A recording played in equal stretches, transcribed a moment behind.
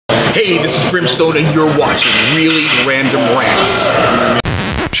Hey, this is Brimstone and you're watching Really Random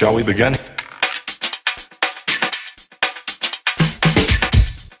Rants. Shall we begin?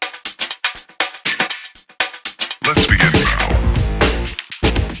 Let's begin now.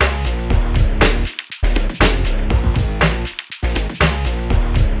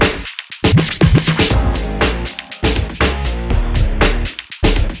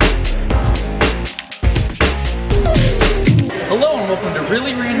 Hello and welcome to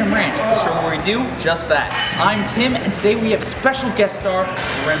Really Random Rants, the show where we do just that. I'm Tim and today we have special guest star,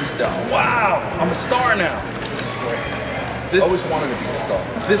 Brimstone. Wow, I'm a star now. I always wanted to be a star.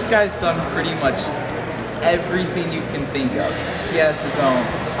 This guy's done pretty much everything you can think of. He has his own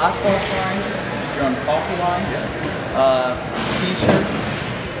hot sauce line, your own coffee line,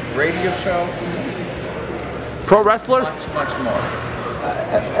 t-shirts, radio show, Pro wrestler? much more.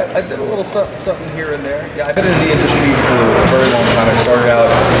 I did a little something here and there. Yeah, I've been in the industry for a very long time. I started out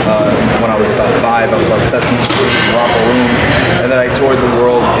when I was about 5. I was on Sesame Street, Romper Room, and then I toured the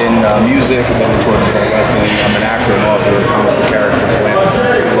world in music, and then I toured in wrestling. I'm an actor and author, comic book character,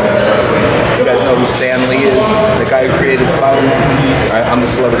 philanthropist. You guys know who Stan Lee is, the guy who created Spider-Man. I'm the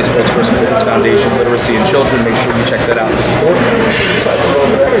celebrity spokesperson for his foundation, Literacy in Children. Make sure you check that out and support. So I do a little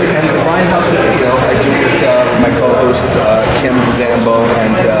bit of everything. And the Ryan House Radio, I do with my co-hosts Kim Zambo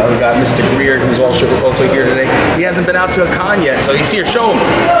and we got Mr. Greer, who's also here today. He hasn't been out to a con yet, so he's here. Show him.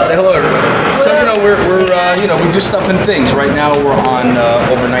 Say hello, everybody. So we do stuff and things. Right now we're on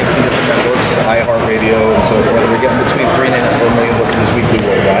over 19 different networks, iHeartRadio and so forth. We're getting between 3.5 and 4 million listeners weekly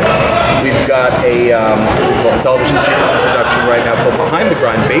worldwide. We've got a television series in production right now called Behind the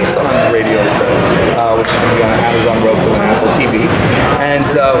Grind, based on the radio show, which is going to be on Amazon Roku and Apple TV. And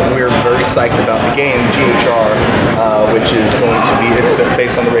we're very psyched about the game GHR, which is going to be,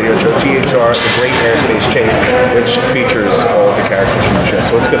 based on the radio show GHR, The Great Airspace Chase, which features all of the characters from the show.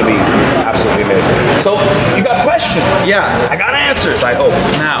 So it's going to be absolutely amazing. So you got questions? Yes. I got answers, I hope.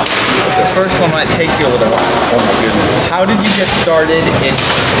 Now, this first one might take you a little while. Oh my goodness. How did you get started in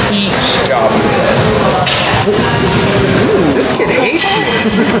each job? This kid hates me.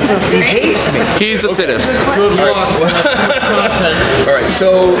 He hates me. He's a citizen. Good luck. All right,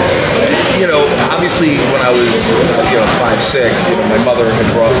 so, obviously when I was, 5, 6, my mother had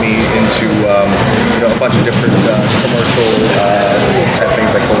brought me into, a bunch of different commercial type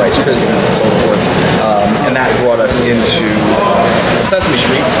things like the Rice Krispies and so forth. And that brought us into Sesame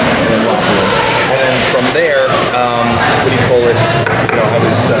Street and Romper Room. And then from there, I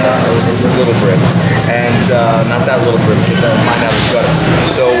was Little Brim. And not that Little Brim, mine out of gutter.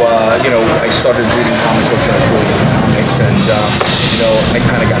 So, I started reading comic books and I was really into comics. And, I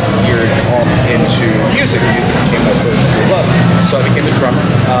kind of got steered off into music. Music became my first true love. So I became a drummer.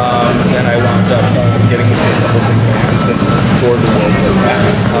 Then I wound up getting into a couple of big bands and toured the world with that.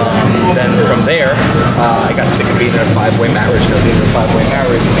 Then from there, I got sick of being in a 5-way marriage. Being in a 5-way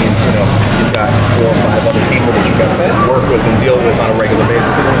marriage means, you've got 4 or 5 other people that you got to work with and deal with on a regular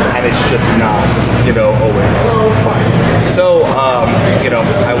basis. And it's just not, always fun. So,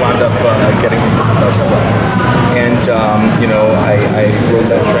 I wound up getting into professional wrestling. And, I rode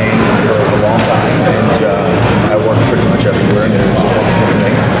that train for a long time. And I worked pretty much everywhere. And it was a wonderful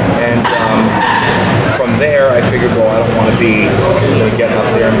thing. And from there, I figured, well, I don't want to be getting up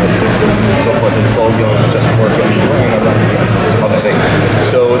there in the 60s and so forth and slowly just work engineering. I want to do some other things.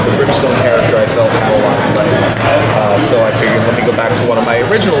 So the Brimstone character, I felt had a lot of legs. So I figured, let me go back to one of my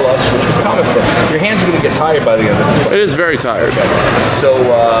original loves, which was comic books. Your hands are going to get tired by the end of this book. It is very tired. Okay. So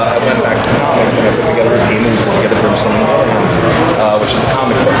I went back to comics and I put together a team and put together Brimstone which is the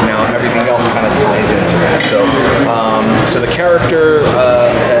comic book. Now everything else kind of ties into that. So the character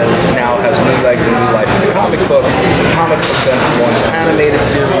has new legs and new life in the comic book. The comic book then spawns animated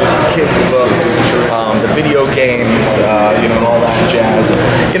series, the kids books, the video games, and all that jazz.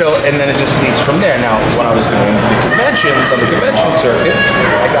 And then it just leads from there. Now, when I was doing the conventions on the convention circuit,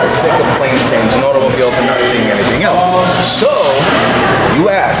 I got sick of planes, trains, and automobiles and not seeing anything else. So you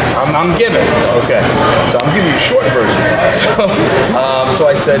asked, I'm giving. Okay, so I'm giving you short versions. So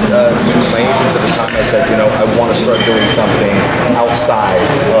I said to my agent at the time, I said, I want to start doing something outside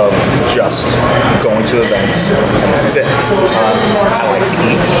of just going to events, and that's it. I like to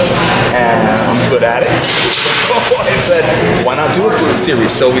eat, and I'm good at it. I said, why not do a food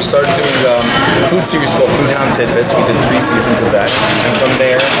series? So we started doing a food series called Food Hound Tidbits. We did 3 seasons of that, and from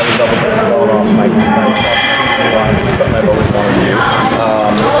there, I was able to start off my line, something I've always wanted to do.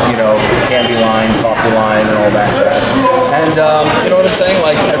 Candy line, coffee line, and all that jazz. And you know what I'm saying?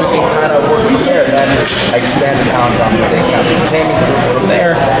 Like everything kind of worked from there. Then I expanded Hound Entertainment Group from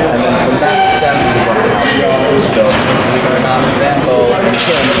there, and then from that, then we went to House Show. So we were on Zambo and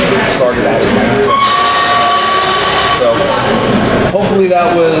Kim started out as my own. So hopefully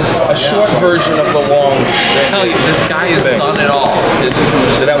that was a short version of the long. I tell you, this guy has done it all. Did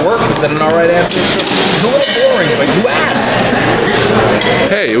that work? Was that an alright answer? It was a little boring, but you asked.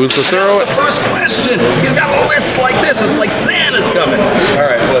 Hey, it was the thorough. That was the first question. He's got a list like this. It's like Santa's coming. All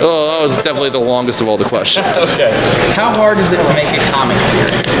right. Oh, that was definitely the longest of all the questions. Okay. How hard is it to make a comic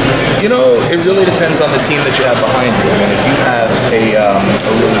series? You know, it really depends on the team that you have behind you. I mean, if you have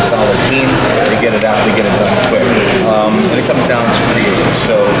a really solid team, they get it out, they get it done quick. And it comes down to creative.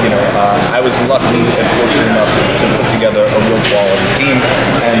 So, you know, I was lucky and fortunate enough to put together a real quality team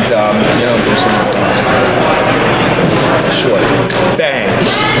and, you know, do some real short. Bang.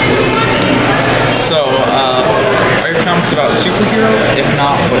 So, are your comics about superheroes? If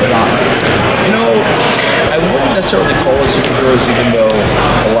not, what genre? You know, I wouldn't necessarily call it superheroes, even though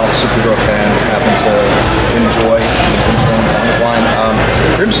a lot of superhero fans happen to enjoy the Brimstone comic line.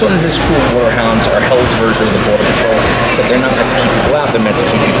 Brimstone and his crew of Waterhounds are Hell's version of the Border Patrol, so they're not meant to keep people out, they're meant to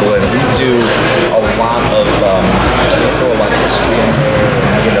keep people in. We do a lot of, throw a lot of history in there,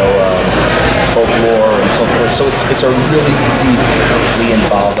 you know, folklore and so forth, so it's a really deeply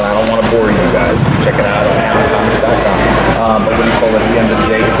involved, and I don't want to bore you guys. Check it out on AmazonComics.com. But what do you call it? At the end of the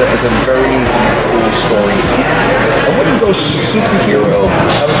day, it's a very cool story. I wouldn't go superhero.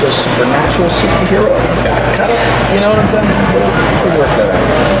 I would go supernatural superhero. Kind of, you know what I'm saying? We'll work that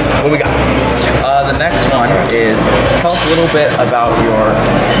out. What we got? The next one is, tell us a little bit about your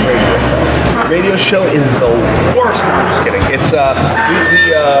radio show. Radio show is the worst. No, I'm just kidding. It's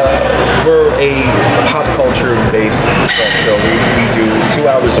we're a pop culture based talk show. We do 2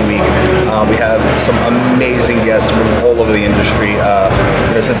 hours a week. We have some amazing guests from all over the industry.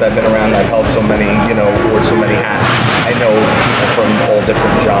 You know, since I've been around, I've held so many, you know, worn so many hats. I know people from all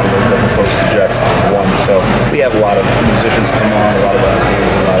different genres as opposed to just one. So we have a lot of musicians come on, a lot of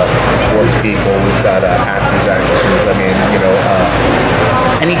wrestlers, a lot of sports people. We've got actors, actresses. I mean, you know,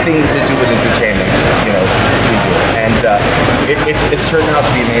 anything to do with entertainment, you know, we do. And it's turned out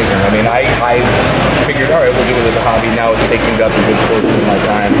to be amazing. I mean, I figured, all right, we'll do it as a hobby. Now it's taking up a good portion of my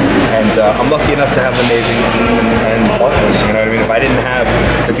time. And I'm lucky enough to have an amazing team and partners, you know what I mean? If I didn't have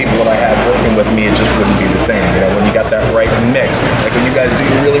the people that I have working with me, it just wouldn't be the same. You know, when you got that right mix, like when you guys do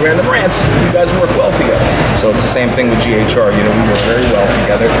your Really Random Rants, you guys work well together. So it's the same thing with GHR, you know, we work very well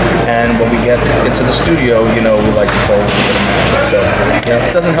together. And when we get into the studio, you know, we like to call it a bit of magic. So, you know,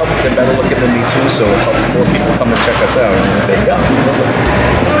 it doesn't help that they're better looking than me too, so it helps more people come and check us out. And there you go.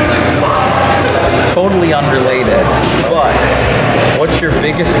 Totally unrelated, but what's your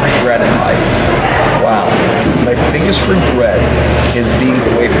biggest regret in life? Wow. My biggest regret is being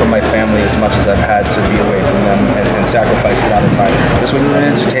away from my family as much as I've had to be away from them and sacrifice a lot of time. Because when you're in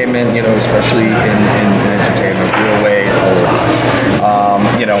entertainment, you know, especially in entertainment, you're away a lot.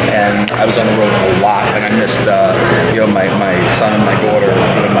 You know, and I was on the road a lot, and I missed, you know, my son and my daughter,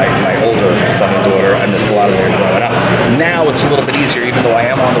 you know, my older son and daughter. I missed a lot of them growing up. Now it's a little bit easier, even though I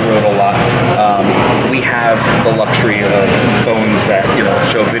am on the road a lot. We have the luxury of phones that, you know,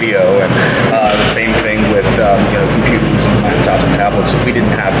 show video, and the same thing with, you know, computers and laptops and tablets. We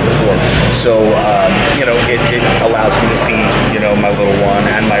didn't have it before. So, you know, it allows me to see, you know, my little one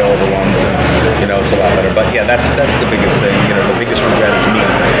and my older ones, and, you know, it's a lot better. But yeah, that's the biggest thing. You know, the biggest regret is me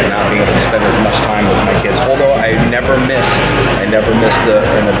not being able to spend as much time with my kids. Although I never missed an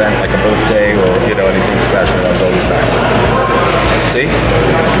event like a birthday or, you know, anything special. I was always back. See?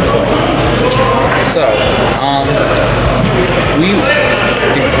 So,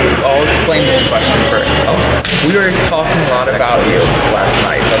 I'll explain this question first. We were talking a lot about you last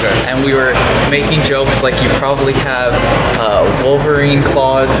night, and we were making jokes like you probably have Wolverine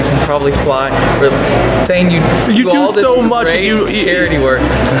claws, you can probably fly. We're saying you do all this so much great and charity work.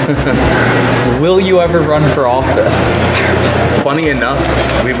 Will you ever run for office? Funny enough,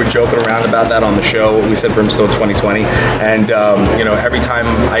 we were joking around about that on the show. We said Brimstone 2020, and you know, every time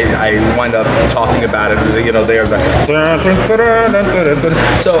I wind up talking about it, you know, they're like,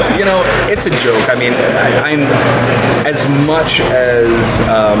 so, you know, it's a joke. I mean, I'm as much as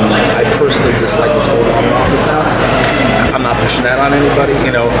I personally dislike what's going on in office now. I'm not pushing that on anybody.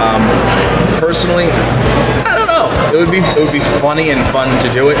 You know, personally, I don't know. It would be funny and fun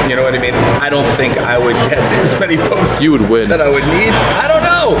to do it. You know what I mean? I don't think I would get as many votes. You would win. That I would need. I don't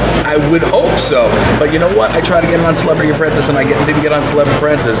know. I would hope so. But you know what? I tried to get on Celebrity Apprentice and I didn't get on Celebrity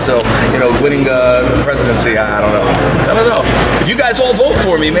Apprentice. So, you know, winning the presidency, I don't know. I don't know. If you guys all vote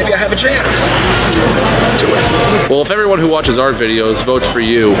for me, maybe I have a chance. Do it. Well, if everyone who watches our videos votes for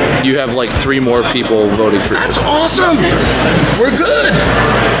you, you have like 3 more people voting for you. That's awesome. We're good.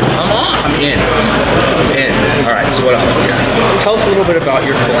 I'm on. I'm in. I'm in. All right, so what else? Tell us a little bit about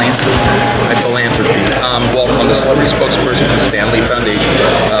your philanthropy. My philanthropy. Well, I'm the celebrity spokesperson for the Stanley Foundation,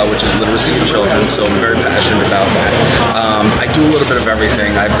 which is literacy in children, so I'm very passionate about that. I do a little bit of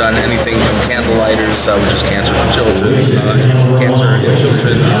everything. I've done anything from candle lighters, which is cancer for children, cancer in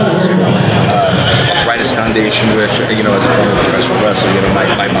children, Arthritis Foundation, which, you know, as a former professional wrestler, you know,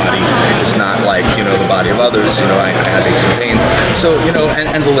 my body is not like, you know, the body of others. You know, I have aches and pains. So, you know,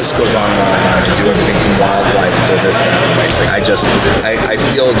 and the list goes on and on and on. I do everything from wildlife to this, that, and the next thing. I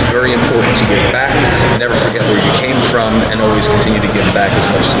feel it's very important to give back, never forget where you came from, and always continue to give back as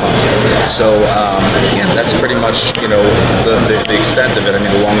much as possible. So, yeah, that's pretty much, you know, the extent of it. I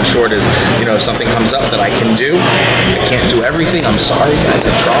mean, the long and short is, you know, if something comes up that I can do, I can't do everything. I'm sorry, guys,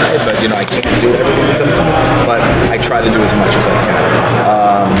 I try, but, you know, I can't do everything that comes to me, but I try to do as much as I can.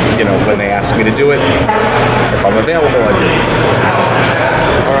 You know, when they ask me to do it, if I'm available, I do.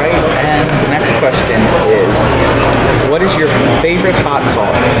 All right, and the next question is, what is your favorite hot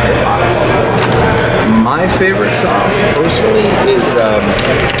sauce? My favorite sauce, personally, is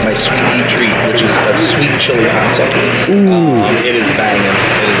my sweet E treat, which is a sweet chili hot sauce. Ooh. It is banging.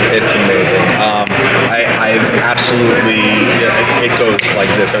 It's amazing. I've absolutely, it goes like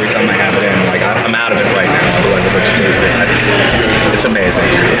this every time I have it in. Like, I'm out of it right now, otherwise I'd let you taste it. It's amazing.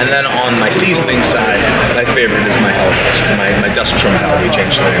 And then on my seasoning side, my favorite is my hell dust. My dust from hell. We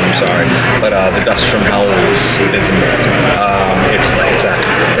changed the name, I'm sorry. But the dust from hell is amazing.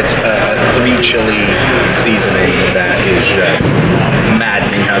 It's a 3 chili seasoning that is just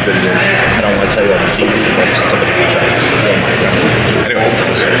maddening how good it is. I don't want to tell you all the secrets of what somebody will try to steal my recipe. Anyway,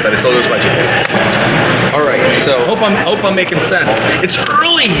 but it goes by 2 favorites. All right, so Hope I'm making sense. It's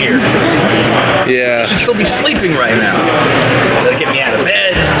early here. Yeah. I should still be sleeping right now. They'll get me out of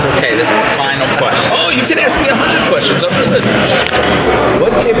bed. it's okay. This is the final question. Oh, you can ask me 100 questions. I'm good.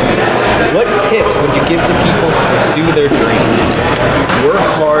 What tips would you give to people to pursue their dreams? Work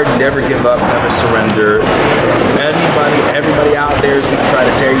hard, never give up, never surrender. Everybody out there is going to try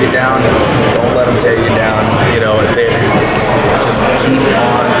to tear you down. Don't let them tear you down. You know, just keep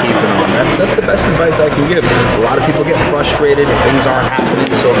on keeping on. That's the best advice I can give. A lot of people get frustrated if things aren't happening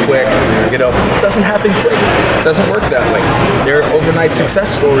so quick. You know, it doesn't happen quick. It doesn't work that way. Their overnight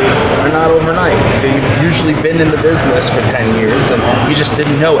success stories are not overnight. They've usually been in the business for 10 years and you just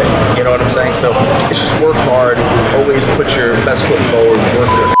didn't know it. You know what I'm saying? So it's just work hard. Always put your best foot forward.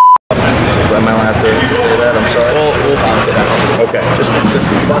 Work your am I allowed to say that? I'm sorry. We'll beat it out. Okay, just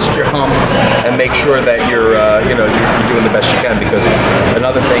bust your hump and make sure that you're you're doing the best you can, because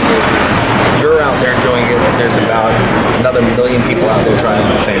another thing is you're out there doing it. There's about another million people out there trying to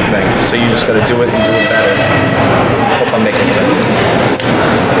do the same thing. So you just got to do it and do it better. Hope I'm making sense.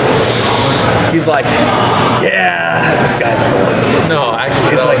 He's like, yeah, this guy's bored. No,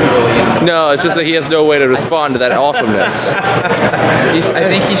 actually, He's like, really interesting. No, it's just that he has no way to respond to that awesomeness. I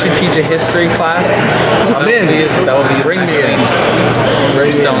think he should teach a history class. I'm in. That would be Bring me in.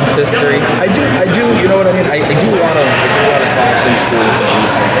 Brimstone's history. I do. You know what I mean? I do a lot of talks in schools. I do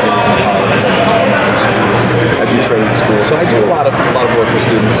high schools and colleges. I've done elementary schools. I do trade schools. So I do a lot of work with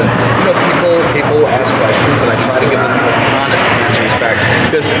students, and people ask questions, and I try to give them the most honest answers back,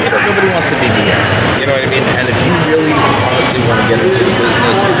 because nobody wants to be BS'd. You know what I mean? And if you really honestly want to get into the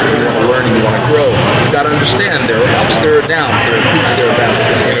business, you want to learn, and you want to grow, you've got to understand there are ups, there are downs, there are peaks, there are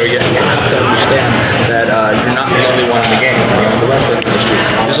valleys. You have to understand that you're not the only one in the game. In the wrestling industry,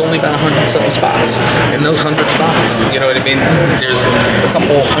 there's only about 100 spots. In those 100 spots, you know what I mean? There's a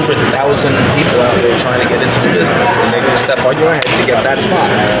couple 100,000 people out there trying to get into the business, and they're going to step on your head to get that spot.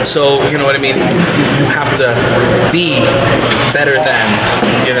 So, you know what I mean? You have to be better than,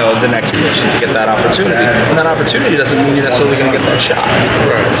 the next person to get that opportunity. And that opportunity doesn't mean you're necessarily going to get that shot.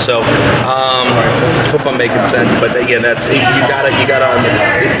 Right. So, hope I'm making sense. But that's it. You gotta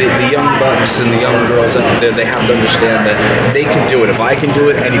the young bucks and the young girls out there, they have to understand that they can do it. If I can do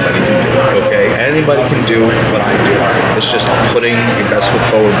it, anybody can do it. Okay, anybody can do what I do. It's just putting your best foot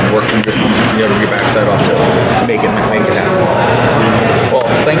forward and working your backside off to make it happen. Well,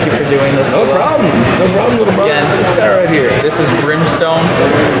 thank you for doing this. No problem, little brother. Again, This guy right here. This is Brimstone.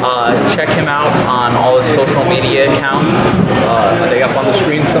 Check him out on all his social media accounts. Are they up on the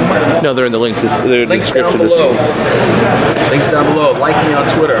screen somewhere? No, they're in the link. They're in the Links down description. below. Links down below. Like me on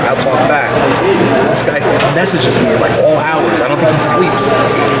Twitter. I'll talk back. This guy messages me at like all hours. I don't think he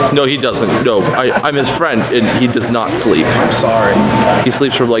sleeps. No, he doesn't. No, I'm his friend, and he does not sleep. I'm sorry. He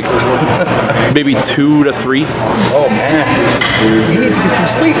sleeps from like maybe 2 to 3. Oh man. You need to get some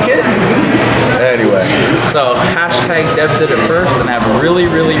sleep, kid. Anyway. So, #Deb did it first, and have a really,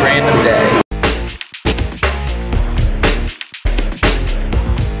 really random day.